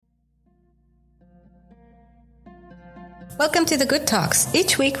Welcome to the Good Talks.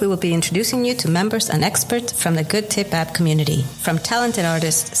 Each week we will be introducing you to members and experts from the Good Tip app community, from talented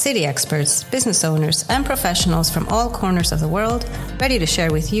artists, city experts, business owners, and professionals from all corners of the world, ready to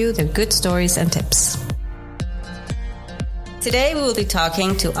share with you their good stories and tips. Today we will be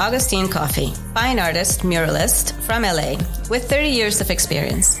talking to Augustine Kofie, fine artist, muralist from LA, with 30 years of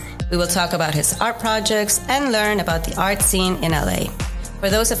experience. We will talk about his art projects and learn about the art scene in LA.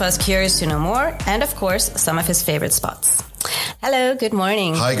 For those of us curious to know more, and of course, some of his favorite spots. Hello, good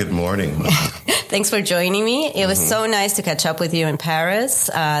morning. Hi, good morning. Thanks for joining me. It was so nice to catch up with you in Paris.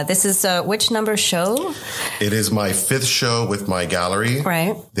 This is which number show? It is my 5th show with my gallery.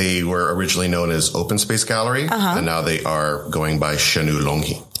 Right. They were originally known as Open Space Gallery, and now they are going by Chez Nous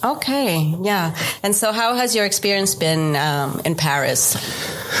Longy. Okay, yeah. And so how has your experience been in Paris?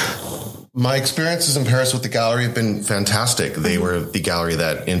 My experiences in Paris with the gallery have been fantastic. They were the gallery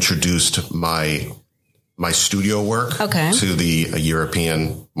that introduced my studio work to the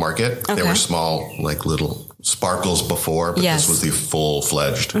European market. There were small, like little sparkles before, but this was the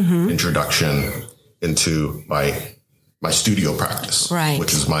full-fledged introduction into my studio practice,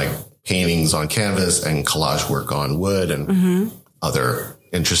 which is my paintings on canvas and collage work on wood and other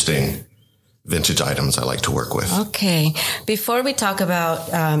interesting vintage items I like to work with. Okay. Before we talk about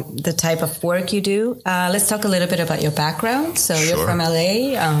the type of work you do, let's talk a little bit about your background. So you're from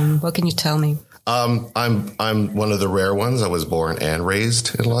LA. What can you tell me? I'm one of the rare ones. I was born and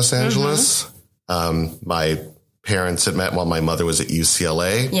raised in Los Angeles. My parents had met while my mother was at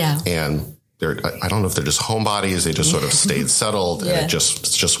UCLA. Yeah. And I don't know if they're just homebodies. They just sort of stayed settled, and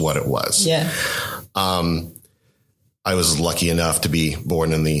it's just what it was. Yeah. I was lucky enough to be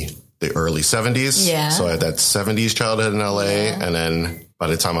born in the early 70s. Yeah. So I had that 70s childhood in LA. Yeah. And then by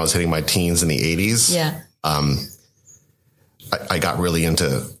the time I was hitting my teens in the 80s, I got really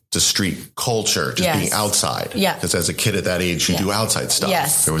into street culture, just being outside. Yeah. Because as a kid at that age, you do outside stuff.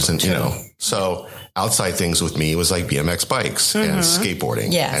 Yes. There wasn't, so outside things with me was like BMX bikes and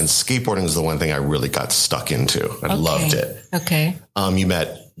skateboarding. Yeah. And skateboarding was the one thing I really got stuck into. I loved it. Okay. You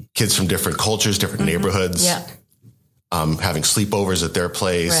met kids from different cultures, different neighborhoods. Yeah. Having sleepovers at their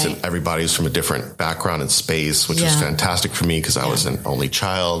place, and everybody's from a different background and space, which was fantastic for me because I was an only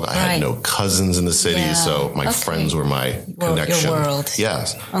child. I had no cousins in the city, so my friends were my connection. Your world.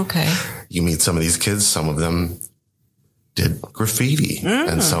 Yes. Okay. You meet some of these kids, some of them did graffiti,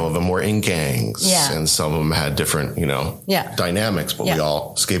 and some of them were in gangs, and some of them had different, dynamics, but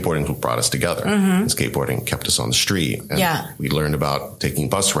skateboarding brought us together. And skateboarding kept us on the street. And we learned about taking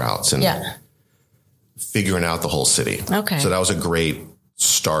bus routes and figuring out the whole city. Okay. So that was a great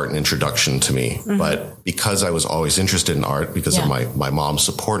start and introduction to me. But because I was always interested in art, because of my mom's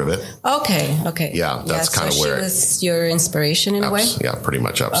support of it. Okay. Okay. Yeah. That's kind of where she was your inspiration in a way? Yeah, pretty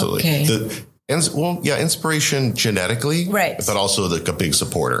much. Absolutely. Okay. Inspiration genetically, right? But also a big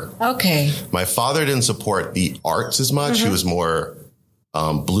supporter. Okay. My father didn't support the arts as much. He was more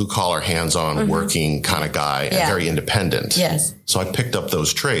blue collar, hands on, working kind of guy, and very independent. Yes. So I picked up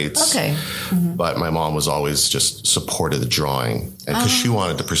those traits. Okay. But my mom was always just supported the drawing, and because she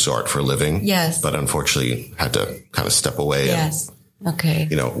wanted to pursue art for a living. Yes. But unfortunately had to kind of step away. Yes. And,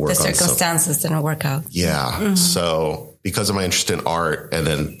 work the circumstances didn't work out. Yeah. So because of my interest in art, and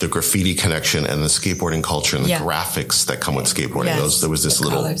then the graffiti connection and the skateboarding culture and the graphics that come with skateboarding, there was this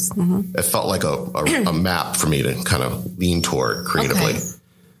little, it felt like a map for me to kind of lean toward creatively. Okay.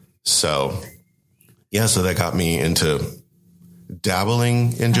 So that got me into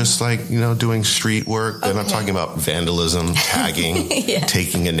dabbling in just doing street work. And I'm talking about vandalism, tagging,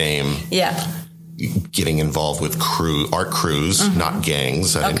 taking a name. Yeah. Getting involved with art crews, not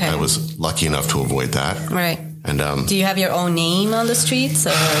gangs. I was lucky enough to avoid that. Right. And do you have your own name on the streets,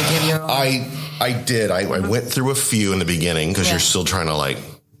 or do you have your own? I did. I went through a few in the beginning because you're still trying to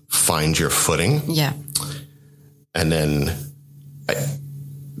find your footing. Yeah. And then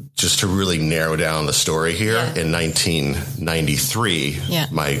just to really narrow down the story here, in 1993,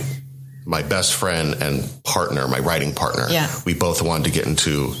 my best friend and partner, my writing partner, we both wanted to get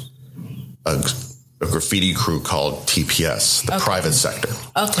into a graffiti crew called TPS, the private sector.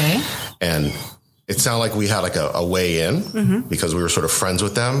 Okay. And it sounded like we had a way in because we were sort of friends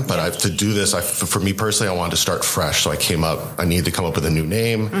with them. But to do this, for me personally, I wanted to start fresh. So I needed to come up with a new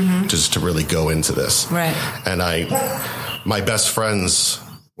name just to really go into this. Right. And my best friends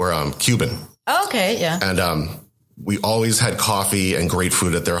were Cuban. Okay. Yeah. And we always had coffee and great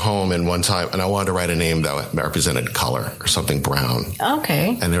food at their home. And one time, and I wanted to write a name that represented color or something brown.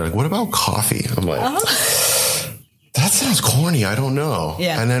 Okay. And they're like, "What about coffee?" I'm like, that that sounds corny. I don't know.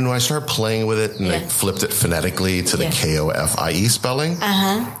 Yeah. And then when I started playing with it and I flipped it phonetically to the Kofie spelling,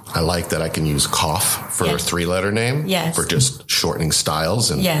 I like that I can use Kof for a 3-letter name for just shortening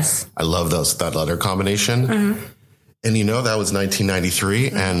styles. And I love that letter combination. And that was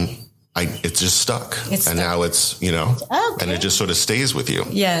 1993 and it just stuck. And now it's, and it just sort of stays with you.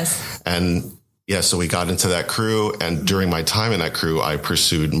 Yes. And so we got into that crew, and during my time in that crew, I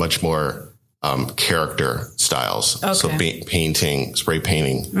pursued much more character styles. Okay. So painting, spray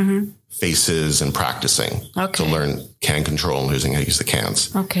painting, faces, and practicing to learn can control and using how to use the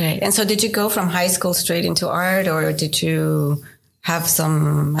cans. Okay. And so did you go from high school straight into art, or did you have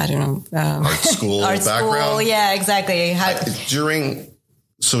some, I don't know, art school background? Yeah, exactly.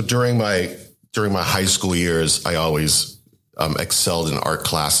 During my high school years, I always excelled in art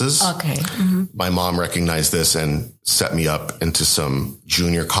classes. Okay. My mom recognized this and set me up into some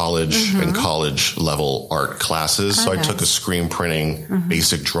junior college and college level art classes. So I took a screen printing,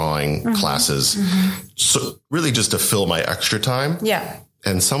 basic drawing classes. So really just to fill my extra time. Yeah.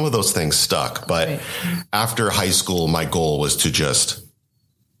 And some of those things stuck. But after high school, my goal was to just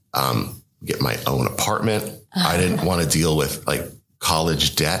get my own apartment. I didn't want to deal with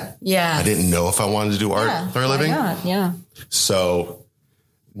college debt. Yeah. I didn't know if I wanted to do art for a living. Yeah. So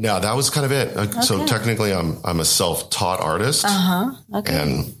that was kind of it. Okay. So technically I'm a self-taught artist. Okay.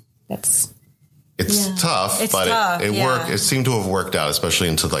 And it's tough, it worked. It seemed to have worked out, especially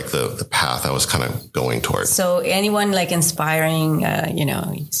into the path I was kind of going towards. So anyone inspiring,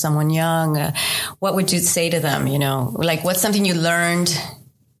 someone young, what would you say to them? What's something you learned,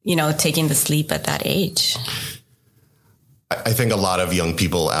 taking the leap at that age? I think a lot of young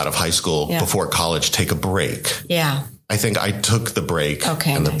people out of high school before college take a break. Yeah. I think I took the break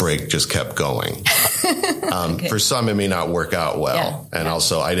and the break just kept going. For some, it may not work out well. And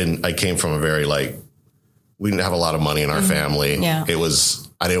also I came from a very we didn't have a lot of money in our family. Yeah.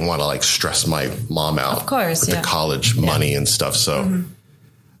 I didn't want to stress my mom out of course, with the college money and stuff. So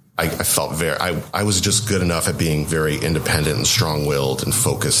I felt I was just good enough at being very independent and strong-willed and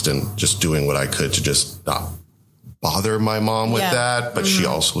focused and just doing what I could to just not bother my mom with that. But she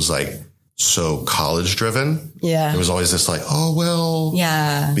also was so college driven. Yeah. It was always this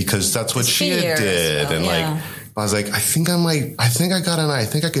because that's what she did. Well, and I was I think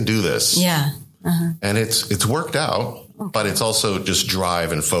I can do this. Yeah. And it's worked out, but it's also just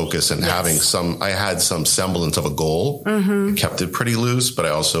drive and focus and having I had some semblance of a goal. I kept it pretty loose, but I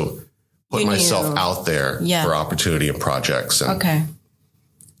also put myself out there for opportunity and projects. And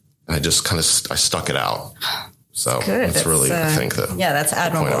I just I stuck it out. So that's really, I think that's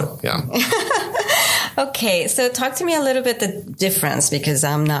admirable. Yeah. Okay. So talk to me a little bit the difference, because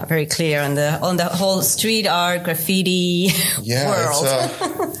I'm not very clear on the whole street art graffiti world.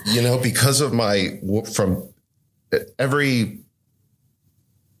 It's, because of from every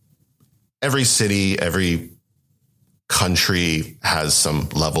city, every country has some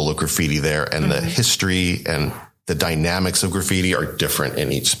level of graffiti there, and the history and the dynamics of graffiti are different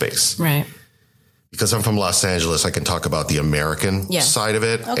in each space. Right. Because I'm from Los Angeles, I can talk about the American side of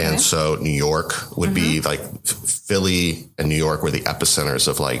it. Okay. And so New York would be Philly and New York were the epicenters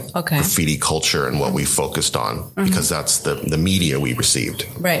of graffiti culture and what we focused on, because that's the media we received.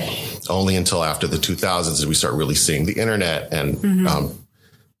 Right. Only until after the 2000s did we start really seeing the internet and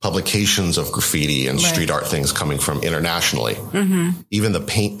publications of graffiti and street art things coming from internationally. Even the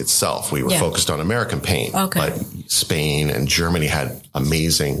paint itself, we were focused on American paint. Okay. But Spain and Germany had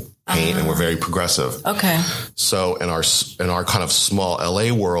amazing paint and were very progressive. Okay. So in our kind of small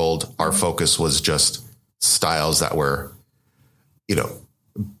LA world, our focus was just styles that were,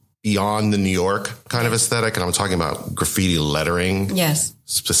 beyond the New York kind of aesthetic. And I'm talking about graffiti lettering. Yes.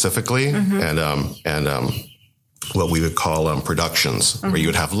 Specifically. And what we would call productions, where you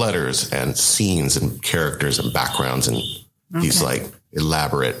would have letters and scenes and characters and backgrounds and these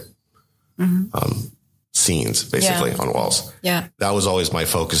elaborate scenes basically on walls. Yeah. That was always my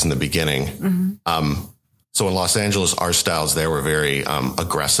focus in the beginning. So in Los Angeles, our styles there were very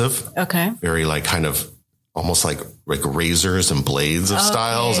aggressive. Okay. Very kind of almost like razors and blades of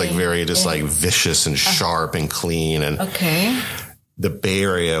styles, very just vicious and sharp and clean. And the Bay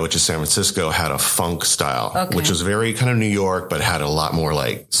Area, which is San Francisco, had a funk style, which was very kind of New York, but had a lot more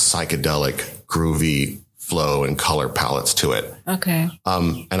psychedelic, groovy flow and color palettes to it. Okay.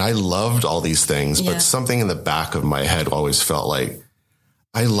 And I loved all these things, but something in the back of my head always felt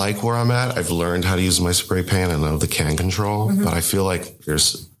I like where I'm at. I've learned how to use my spray paint. I know the can control, but I feel I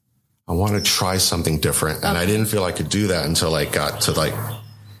want to try something different. And I didn't feel I could do that until I got to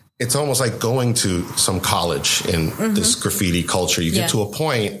it's almost like going to some college in this graffiti culture. You get to a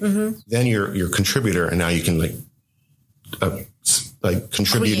point, then you're a contributor, and now you can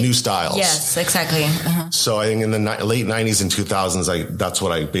contribute new styles. Yes, exactly. Uh-huh. So I think in the late 90s and 2000s, that's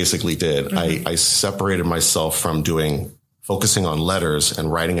what I basically did. Mm-hmm. I separated myself from focusing on letters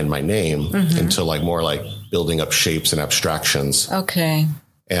and writing in my name mm-hmm. into more building up shapes and abstractions. Okay.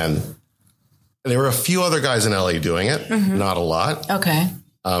 And there were a few other guys in LA doing it, mm-hmm. not a lot. Okay.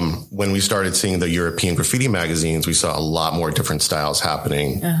 When we started seeing the European graffiti magazines, we saw a lot more different styles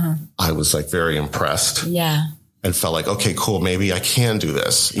happening. Uh-huh. I was very impressed. Yeah. And felt like, okay, cool, maybe I can do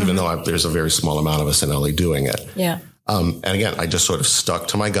this, even mm-hmm. though there's a very small amount of us in LA doing it. Yeah. And again, I just sort of stuck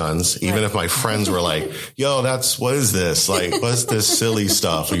to my guns, even if my friends were like, yo, what is this? What's this silly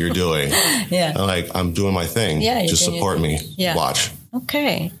stuff you're doing? Yeah. And I'm doing my thing. Yeah. Just support me. Yeah. Watch.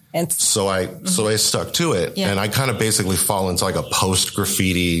 Okay. And so I stuck to it, and I kind of basically fall into a post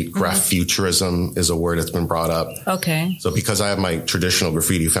graffiti. Mm-hmm. Graph futurism is a word that's been brought up. Okay. So because I have my traditional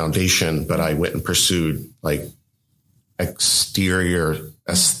graffiti foundation, but I went and pursued exterior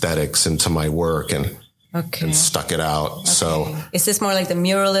aesthetics into my work and stuck it out. Okay. So is this more like the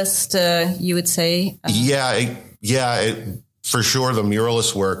muralist, you would say? For sure, the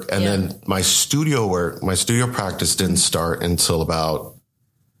muralist work. And then my studio practice didn't start until about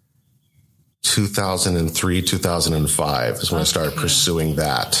 2003, 2005 is when I started pursuing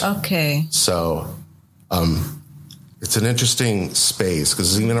that. Okay. So, it's an interesting space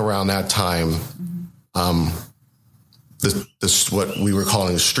because even around that time, this what we were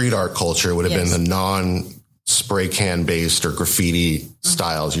calling the street art culture would have been the non-spray can based or graffiti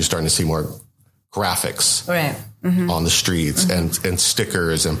styles. You're starting to see more graphics on the streets and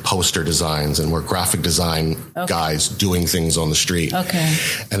stickers and poster designs and more graphic design guys doing things on the street. Okay.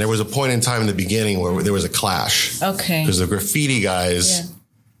 And there was a point in time in the beginning where there was a clash. Okay. Because the graffiti guys,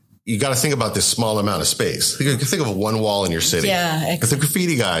 you got to think about this small amount of space. You can think of one wall in your city. Yeah. Exactly. But the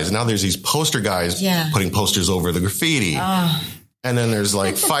graffiti guys, now there's these poster guys putting posters over the graffiti. And then there's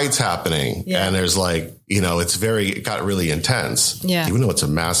fights happening. Yeah. And there's it got really intense. Yeah. Even though it's a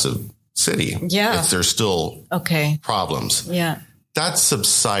massive city. Yeah. There's still problems. Yeah. That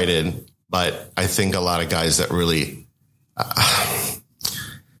subsided, but I think a lot of guys that really,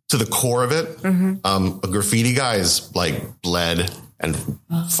 to the core of it, a graffiti guy is bled and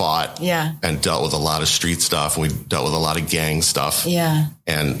fought and dealt with a lot of street stuff. And we dealt with a lot of gang stuff. Yeah.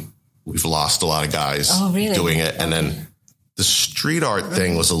 And we've lost a lot of guys doing it. And then the street art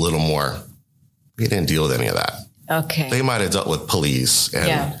thing was a little more, we didn't deal with any of that. Okay. They might have dealt with police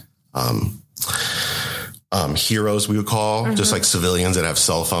and heroes, we would call, just like civilians that have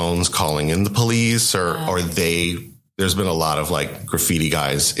cell phones calling in the police there's been a lot of graffiti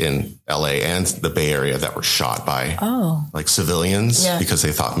guys in LA and the Bay Area that were shot by civilians because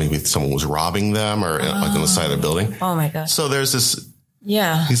they thought maybe someone was robbing them or on the side of the building. Oh my God. So there's this,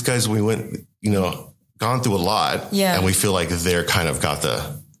 these guys, we went, gone through a lot and we feel like they're kind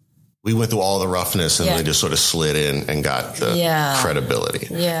of we went through all the roughness and they just sort of slid in and got the credibility.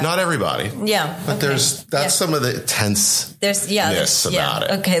 Yeah. Not everybody. Yeah. But that's some of the tenseness about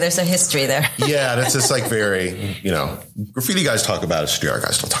it. Okay. There's a history there. That's just very, graffiti guys talk about it. Street art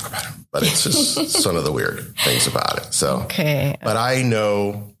guys don't talk about it, but it's just some of the weird things about it. So, but I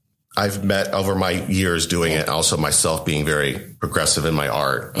know I've met over my years doing it. Also myself being very progressive in my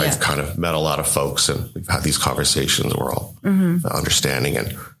art. I've kind of met a lot of folks and we've had these conversations. We're all understanding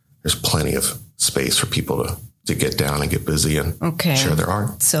and there's plenty of space for people to get down and get busy and share their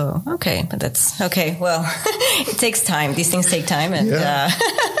art. So, but that's okay. Well, it takes time. These things take time. And,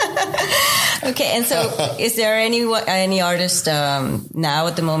 and so is there any artist, now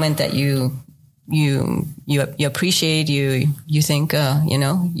at the moment that you appreciate, you think,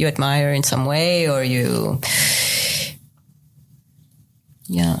 you admire in some way or you,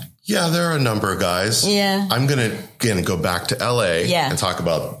 Yeah, there are a number of guys. Yeah. I'm going to, again, go back to LA and talk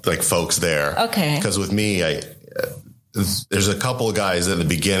about folks there. Okay. Because with me, there's a couple of guys at the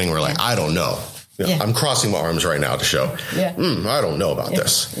beginning where I don't know. I'm crossing my arms right now to show, I don't know about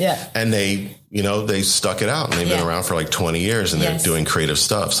this. Yeah. And they stuck it out and they've been around for 20 years and they're doing creative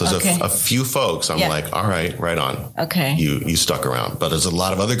stuff. So there's a few folks I'm all right, right on. Okay. You stuck around. But there's a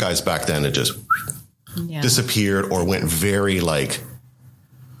lot of other guys back then that just disappeared or went very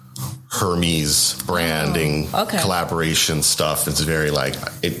Hermes branding, collaboration stuff. It's very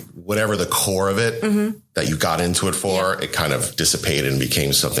whatever the core of it that you got into it for, it kind of dissipated and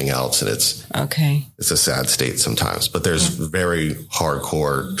became something else. And it's a sad state sometimes, but there's very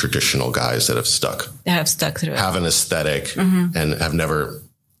hardcore traditional guys that have stuck through it, have an aesthetic and have never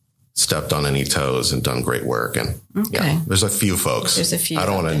stepped on any toes and done great work. And there's a few folks. There's a few. I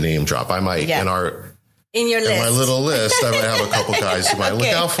don't want to name drop. I might In your list. In my little list, I might have a couple guys you might look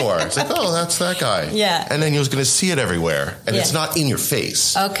out for. It's like, oh, that's that guy. Yeah. And then you're going to see it everywhere. And it's not in your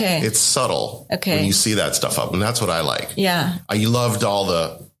face. Okay. It's subtle. Okay. When you see that stuff up. And that's what I like. Yeah. I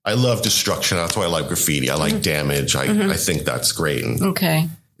love destruction. That's why I like graffiti. I like damage. I think that's great. And okay.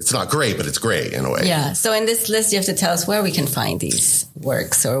 It's not great, but it's great in a way. Yeah. So in this list, you have to tell us where we can find these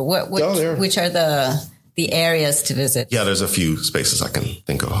works or which are the areas to visit. Yeah, there's a few spaces I can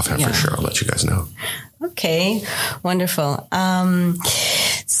think of offhand for sure. I'll let you guys know. Okay, wonderful.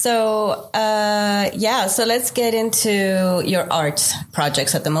 So let's get into your art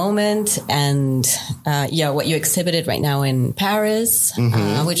projects at the moment and, what you exhibited right now in Paris,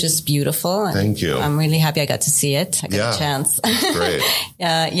 which is beautiful. Thank you. I'm really happy I got to see it. I got a chance. Great.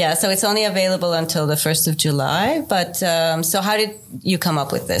 So it's only available until the 1st of July, but, so how did you come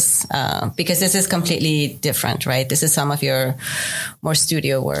up with this? Because this is completely different, right? This is some of your more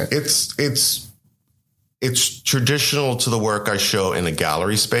studio work. It's traditional to the work I show in a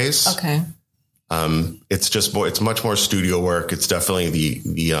gallery space. Okay. It's much more studio work. It's definitely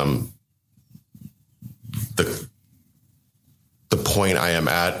the point I am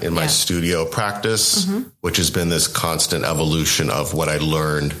at in my studio practice, which has been this constant evolution of what I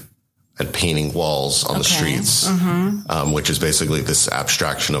learned at painting walls on the streets, which is basically this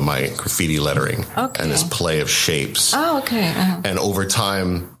abstraction of my graffiti lettering and this play of shapes. Oh, okay. And over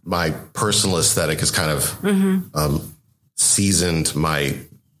time, my personal aesthetic has kind of seasoned my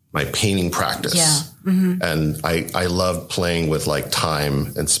painting practice. Yeah. And I love playing with like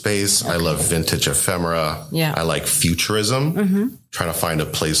time and space. I love vintage ephemera. Yeah. I like futurism, trying to find a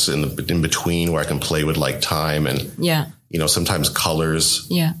place in between where I can play with like time and sometimes colors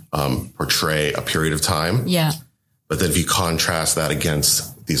portray a period of time. Yeah. But then if you contrast that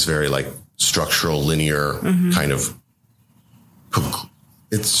against these very like structural, linear kind of,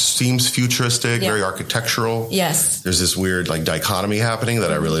 it seems futuristic, very architectural. Yes. There's this weird like dichotomy happening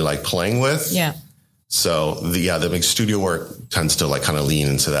that I really like playing with. Yeah. So the studio work tends to like kind of lean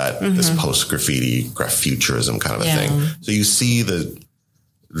into that, this post-graffiti, futurism kind of a thing. So you see the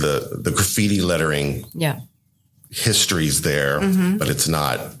graffiti lettering. Yeah. History's there, but it's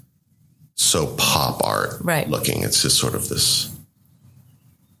not so pop art looking. It's just sort of this,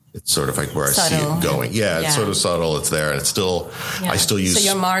 it's sort of like where subtle. I see it going. Yeah, it's sort of subtle. It's there. And it's still, I still use. So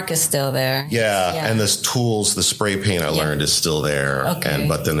your mark is still there. Yeah. And this tools, the spray paint I learned is still there. Okay.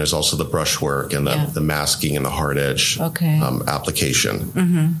 But then there's also the brushwork and the masking and the hard edge application.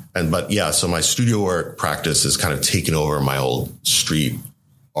 So my studio work practice is kind of taking over my old street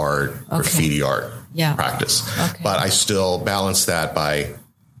art, graffiti art practice. Okay. But I still balance that by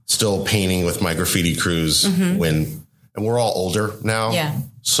still painting with my graffiti crews and we're all older now. Yeah.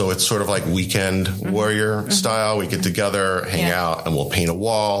 So it's sort of like weekend warrior style. We get together, hang out, and we'll paint a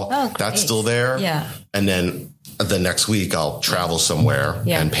wall. Oh, that's still there. Yeah. And then the next week I'll travel somewhere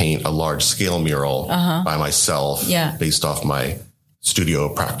and paint a large scale mural by myself based off my studio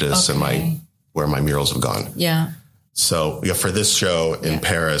practice and where my murals have gone. Yeah. So for this show in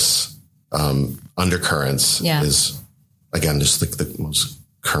Paris, Undercurrents is again just like the most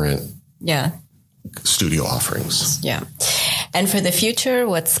current studio offerings. Yeah. And for the future,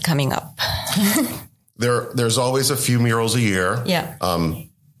 what's coming up? There's always a few murals a year. Yeah.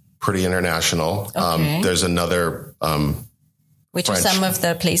 Pretty international. Okay. There's another which French, are some of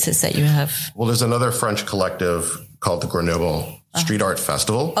the places that you have? Well, there's another French collective called the Grenoble Street Art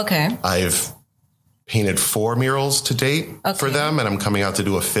Festival. Okay. I've painted 4 murals to date for them, and I'm coming out to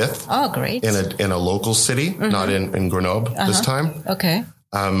do a 5th. Oh, great. In a local city, not in Grenoble this time. Okay.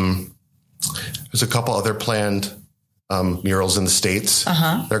 There's a couple other planned murals in the States.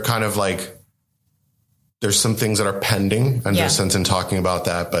 They're kind of like, there's some things that are pending, and there's sense in talking about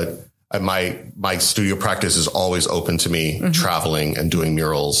that, but my studio practice is always open to me traveling and doing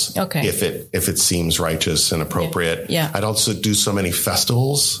murals if it seems righteous and appropriate. Yeah. I don't do so many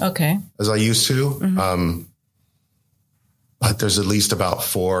festivals as I used to. But there's at least about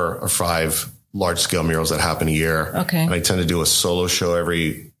 4 or 5 large scale murals that happen a year. Okay. And I tend to do a solo show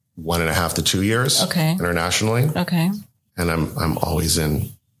every 1.5 to 2 years internationally. Okay. And I'm always in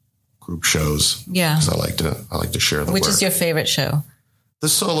group shows. Yeah. Because I like to share the work. Which is your favorite show? The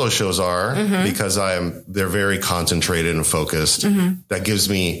solo shows are because they're very concentrated and focused. That gives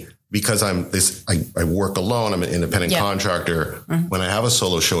me, because I work alone. I'm an independent contractor. When I have a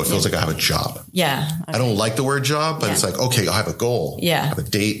solo show, it feels like I have a job. Yeah. Okay. I don't like the word job, but it's like, okay, I have a goal. Yeah. I have a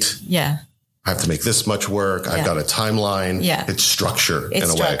date. Yeah. I have to make this much work. I've got a timeline. Yeah. It's structured in a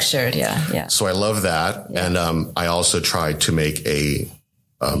way. It's structured. Yeah. Yeah. So I love that. Yeah. And, I also tried to make a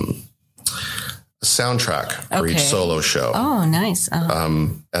soundtrack for each solo show. Oh, nice.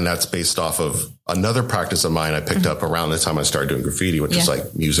 And that's based off of another practice of mine I picked up around the time I started doing graffiti, which is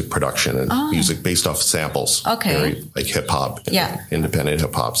like music production and music based off samples. Okay. Very, like hip hop, independent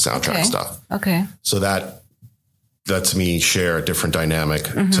hip hop soundtrack stuff. Okay. So that lets me share a different dynamic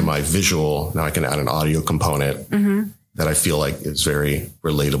to my visual. Now I can add an audio component that I feel like is very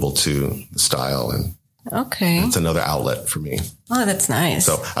relatable to the style, and it's another outlet for me. Oh, that's nice.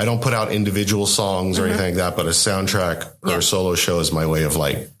 So I don't put out individual songs or anything like that, but a soundtrack or a solo show is my way of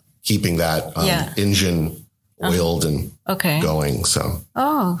like keeping that engine oiled and going. So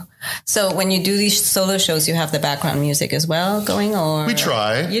when you do these solo shows, you have the background music as well going, or we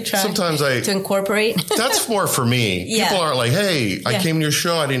try. You try sometimes to incorporate. That's more for me. People aren't like, "Hey, I came to your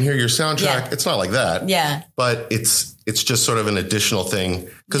show. I didn't hear your soundtrack." It's not like that. Yeah, but it's just sort of an additional thing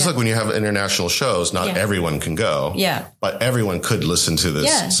because look, when you have international shows, not everyone can go. Yeah, but everyone could listen to this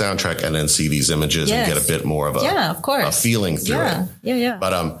soundtrack and then see these images and get a bit more of a feeling through it. Yeah.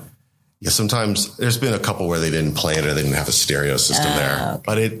 But sometimes there's been a couple where they didn't play it or they didn't have a stereo system there. Okay.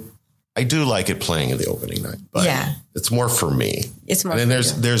 But I do like it playing in the opening night. But it's more for me. It's more. And then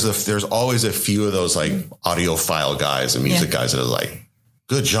there's always a few of those like audiophile guys and music guys that are like,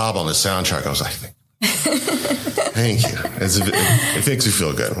 "Good job on the soundtrack." I was like, "Thank you." It makes me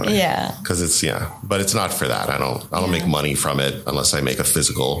feel good. Because it's but it's not for that. I don't make money from it unless I make a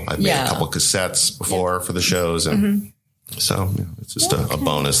physical. I've made a couple cassettes before for the shows and. So it's just a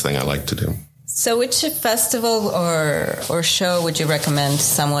bonus thing I like to do. So which festival or show would you recommend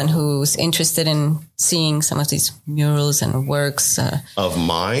someone who's interested in seeing some of these murals and works? Of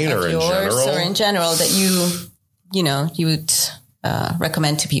mine or in general? Or in general that you would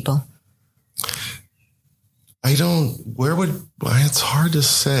recommend to people? It's hard to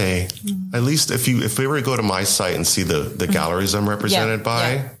say. At least if we were to go to my site and see the galleries I'm represented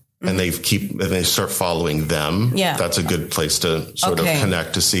by, and they start following them. Yeah. That's a good place to sort of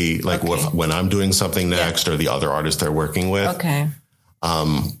connect to see like when I'm doing something next or the other artists they're working with. Okay.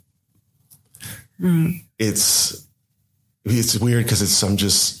 It's weird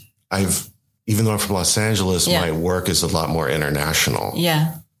because even though I'm from Los Angeles, my work is a lot more international.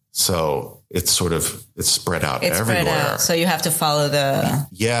 Yeah. So it's spread out everywhere. Spread out. So you have to follow the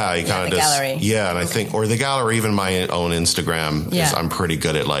gallery. Yeah. And I think, or the gallery, even my own Instagram is, I'm pretty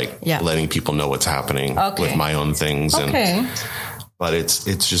good at letting people know what's happening with my own things. But it's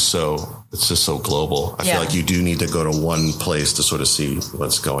just so global. I feel like you do need to go to one place to sort of see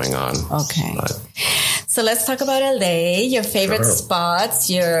what's going on. Okay. So let's talk about LA, your favorite spots,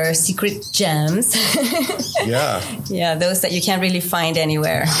 your secret gems. Yeah, those that you can't really find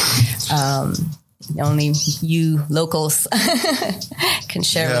anywhere. Only you locals can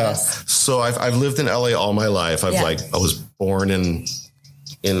share with us. So I've lived in LA all my life. I was born in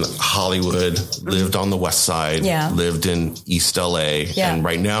Hollywood, lived on the West Side, lived in East LA. And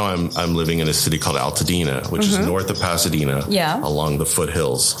right now I'm living in a city called Altadena, which is north of Pasadena, along the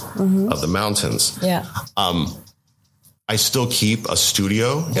foothills of the mountains. I still keep a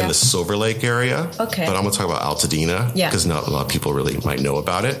studio in the Silver Lake area, but I'm going to talk about Altadena because not a lot of people really might know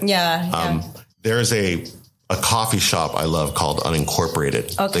about it. There's a coffee shop I love called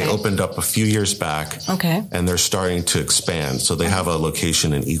Unincorporated. They opened up a few years back and they're starting to expand. So they have a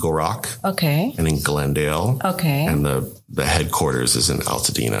location in Eagle Rock and in Glendale. And the headquarters is in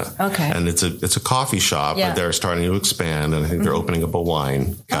Altadena. And it's a coffee shop, but they're starting to expand. And I think they're opening up a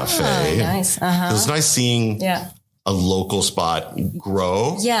wine cafe. Nice. It's nice seeing a local spot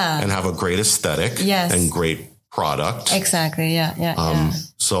grow and have a great aesthetic and great product. Exactly.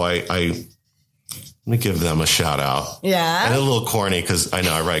 So let me give them a shout out. Yeah. And a little corny because I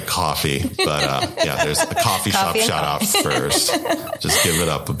know I write coffee, but there's a coffee shop shout out first. Just give it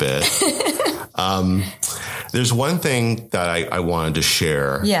up a bit. There's one thing that I wanted to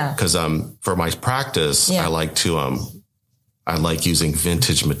share. Because for my practice, I like using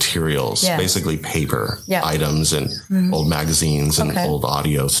vintage materials, basically paper items and old magazines and old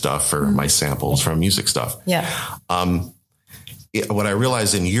audio stuff for my samples from music stuff. What I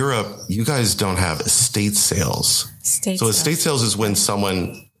realized in Europe, you guys don't have estate sales. Estate sales is when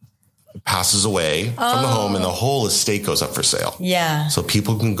someone passes away from the home and the whole estate goes up for sale. Yeah. So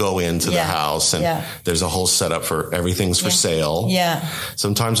people can go into the house and there's a whole setup for everything's for sale. Yeah.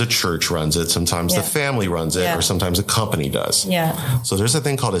 Sometimes a church runs it. Sometimes the family runs it or sometimes a company does. Yeah. So there's a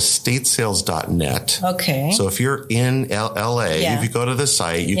thing called estatesales.net. Okay. So if you're in LA, if you go to the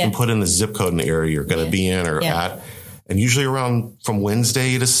site, you can put in the zip code in the area you're going to be in or at. And usually around from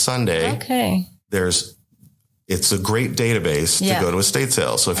Wednesday to Sunday, it's a great database to go to estate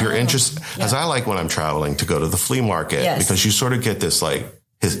sales. So if you're interested, as I like when I'm traveling to go to the flea market because you sort of get this like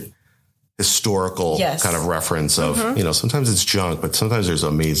historical kind of reference of, sometimes it's junk, but sometimes there's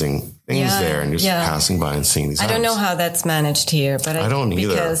amazing things there, and you're just passing by and seeing these items. I don't know how that's managed here, but I don't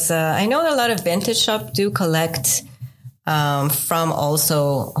either. Because I know a lot of vintage shops do collect from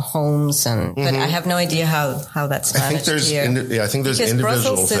also homes, but I have no idea how that's managed here. I think there's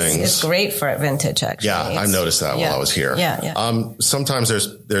individual things. It's great for vintage, actually. Yeah, I noticed that while I was here. Sometimes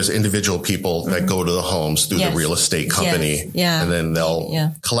there's individual people that go to the homes through the real estate company, and then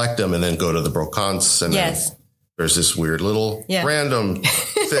they'll collect them and then go to the brocants, and then there's this weird little random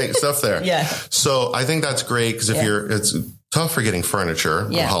stuff there. So I think that's great because it's tough for getting furniture,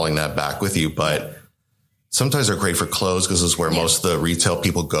 hauling that back with you, but sometimes they're great for clothes because it's where most of the retail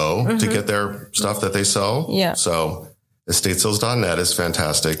people go to get their stuff that they sell. So estatesales.net is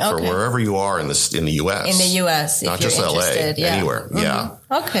fantastic for wherever you are in the U.S. In the U.S., not just LA, anywhere.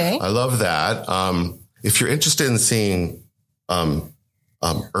 Okay. I love that. If you're interested in seeing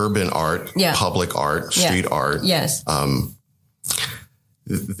urban art, public art, street art,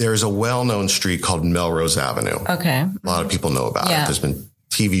 there's a well-known street called Melrose Avenue. Okay. A lot of people know about it. There's been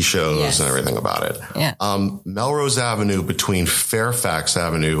TV shows and everything about it. Melrose Avenue between Fairfax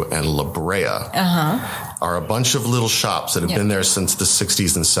Avenue and La Brea are a bunch of little shops that have been there since the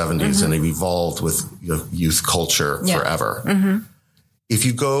 60s and 70s, and they've evolved with youth culture forever. If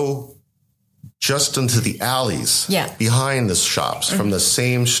you go just into the alleys behind the shops from the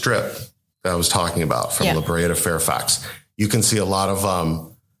same strip that I was talking about, from La Brea to Fairfax, you can see a lot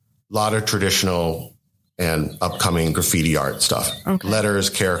of traditional and upcoming graffiti art stuff,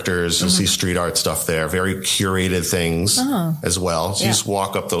 letters, characters. You'll see street art stuff there, very curated things as well. So you just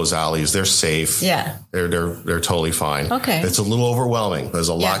walk up those alleys. They're safe. They're totally fine. Okay. It's a little overwhelming. There's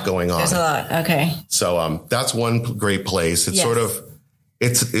a lot going on. There's a lot. Okay. So, that's one great place. It's sort of,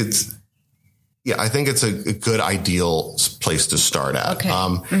 I think it's a good ideal place to start at. Okay.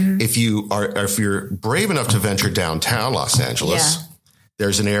 If you're brave enough to venture downtown Los Angeles,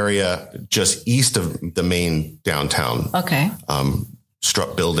 there's an area just east of the main downtown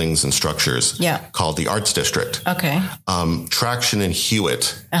buildings and structures called the Arts District. Okay. Traction and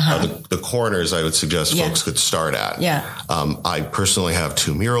Hewitt are the corners I would suggest folks could start at. I personally have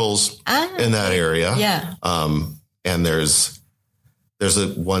 2 murals in that area. And there's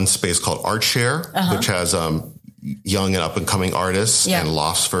one space called Art Share, which has young and up and coming artists and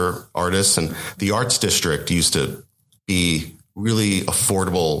lofts for artists. And the Arts District used to be really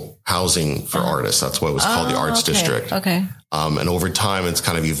affordable housing for artists. That's why it was called the Arts District. Okay. And over time, it's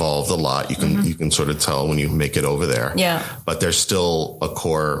kind of evolved a lot. You can sort of tell when you make it over there. But there's still a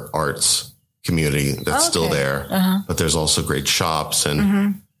core arts community that's still there. But there's also great shops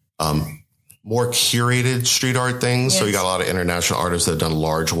and more curated street art things. So you got a lot of international artists that have done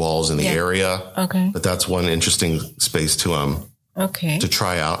large walls in the area. But that's one interesting space to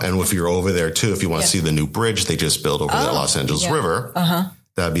try out. And if you're over there too, if you want to see the new bridge they just built over the Los Angeles River,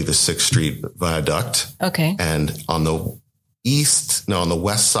 that'd be the 6th Street Viaduct. Okay. And on the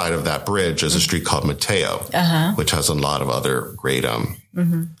west side of that bridge is a street called Mateo, which has a lot of other great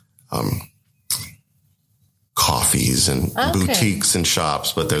coffees and boutiques and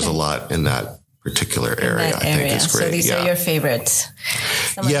shops, but there's a lot in that particular area. I think it's great. So these are your favorites.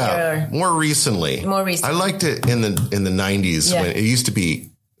 More recently. I liked it in the 90s when it used to be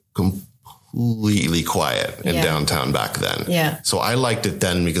completely quiet in downtown back then. So I liked it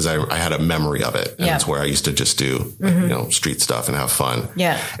then because I had a memory of it, and it's where I used to just do street stuff and have fun.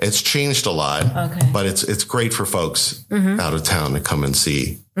 It's changed a lot, but it's great for folks out of town to come and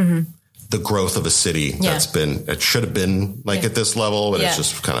see the growth of a city it should have been at this level, but it's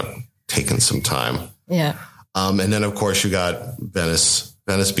just kind of taken some time. And then of course you got Venice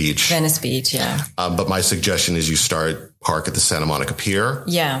Beach. But my suggestion is you park at the Santa Monica Pier.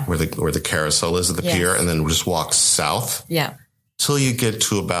 Where the carousel is at the pier, and then just walk south. Till you get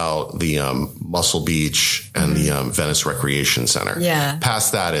to about the Muscle Beach and the Venice Recreation Center.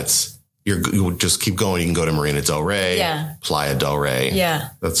 Past that, you just keep going. You can go to Marina Del Rey, Playa Del Rey.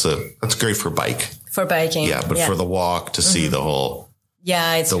 That's great for biking. But for the walk to see the whole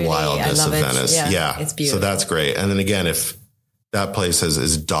wildness of Venice. It's beautiful. So that's great. And then again, if that place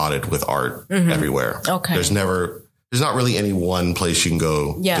is dotted with art everywhere. There's not really any one place you can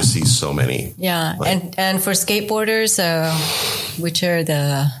go to see so many. And for skateboarders, which are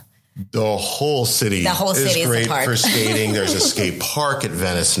the whole city is great for skating. There's a skate park at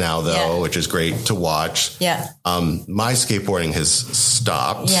Venice now, though, which is great to watch. My skateboarding has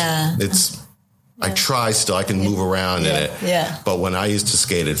stopped. I try still. I can move around in it. But when I used to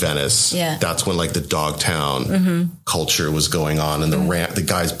skate at Venice, that's when the Dogtown culture was going on, and the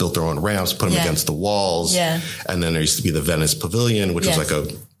guys built their own ramps, put them against the walls. And then there used to be the Venice Pavilion, which was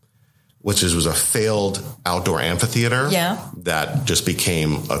which was a failed outdoor amphitheater that just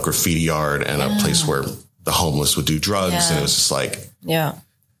became a graffiti yard and a place where the homeless would do drugs. And it was just like,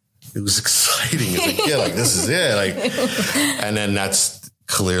 it was exciting as a kid. Like, this is it. Like, and then that's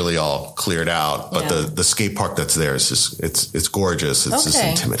clearly all cleared out. But the skate park that's there is just, it's gorgeous. It's just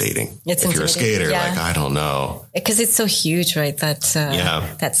intimidating. If you're a skater, like, I don't know. Because it's so huge, right? That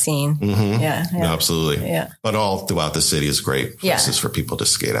scene. Mm-hmm. No, absolutely. Yeah. But all throughout the city is great places for people to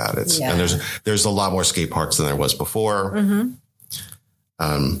skate at. And there's a lot more skate parks than there was before.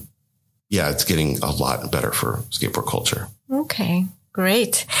 Mm-hmm. It's getting a lot better for skateboard culture. Okay.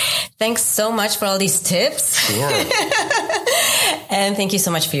 Great. Thanks so much for all these tips. Sure. And thank you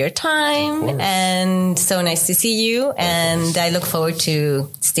so much for your time. And so nice to see you. And I look forward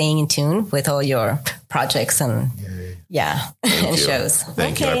to staying in tune with all your projects and and shows.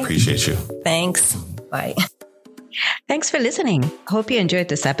 Thank you. I appreciate you. Thanks. Bye. Thanks for listening. Hope you enjoyed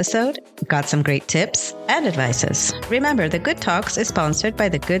this episode, got some great tips and advices. Remember, The Good Talks is sponsored by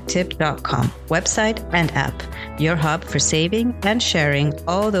thegoodtip.com website and app, your hub for saving and sharing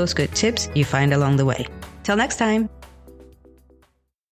all those good tips you find along the way. Till next time.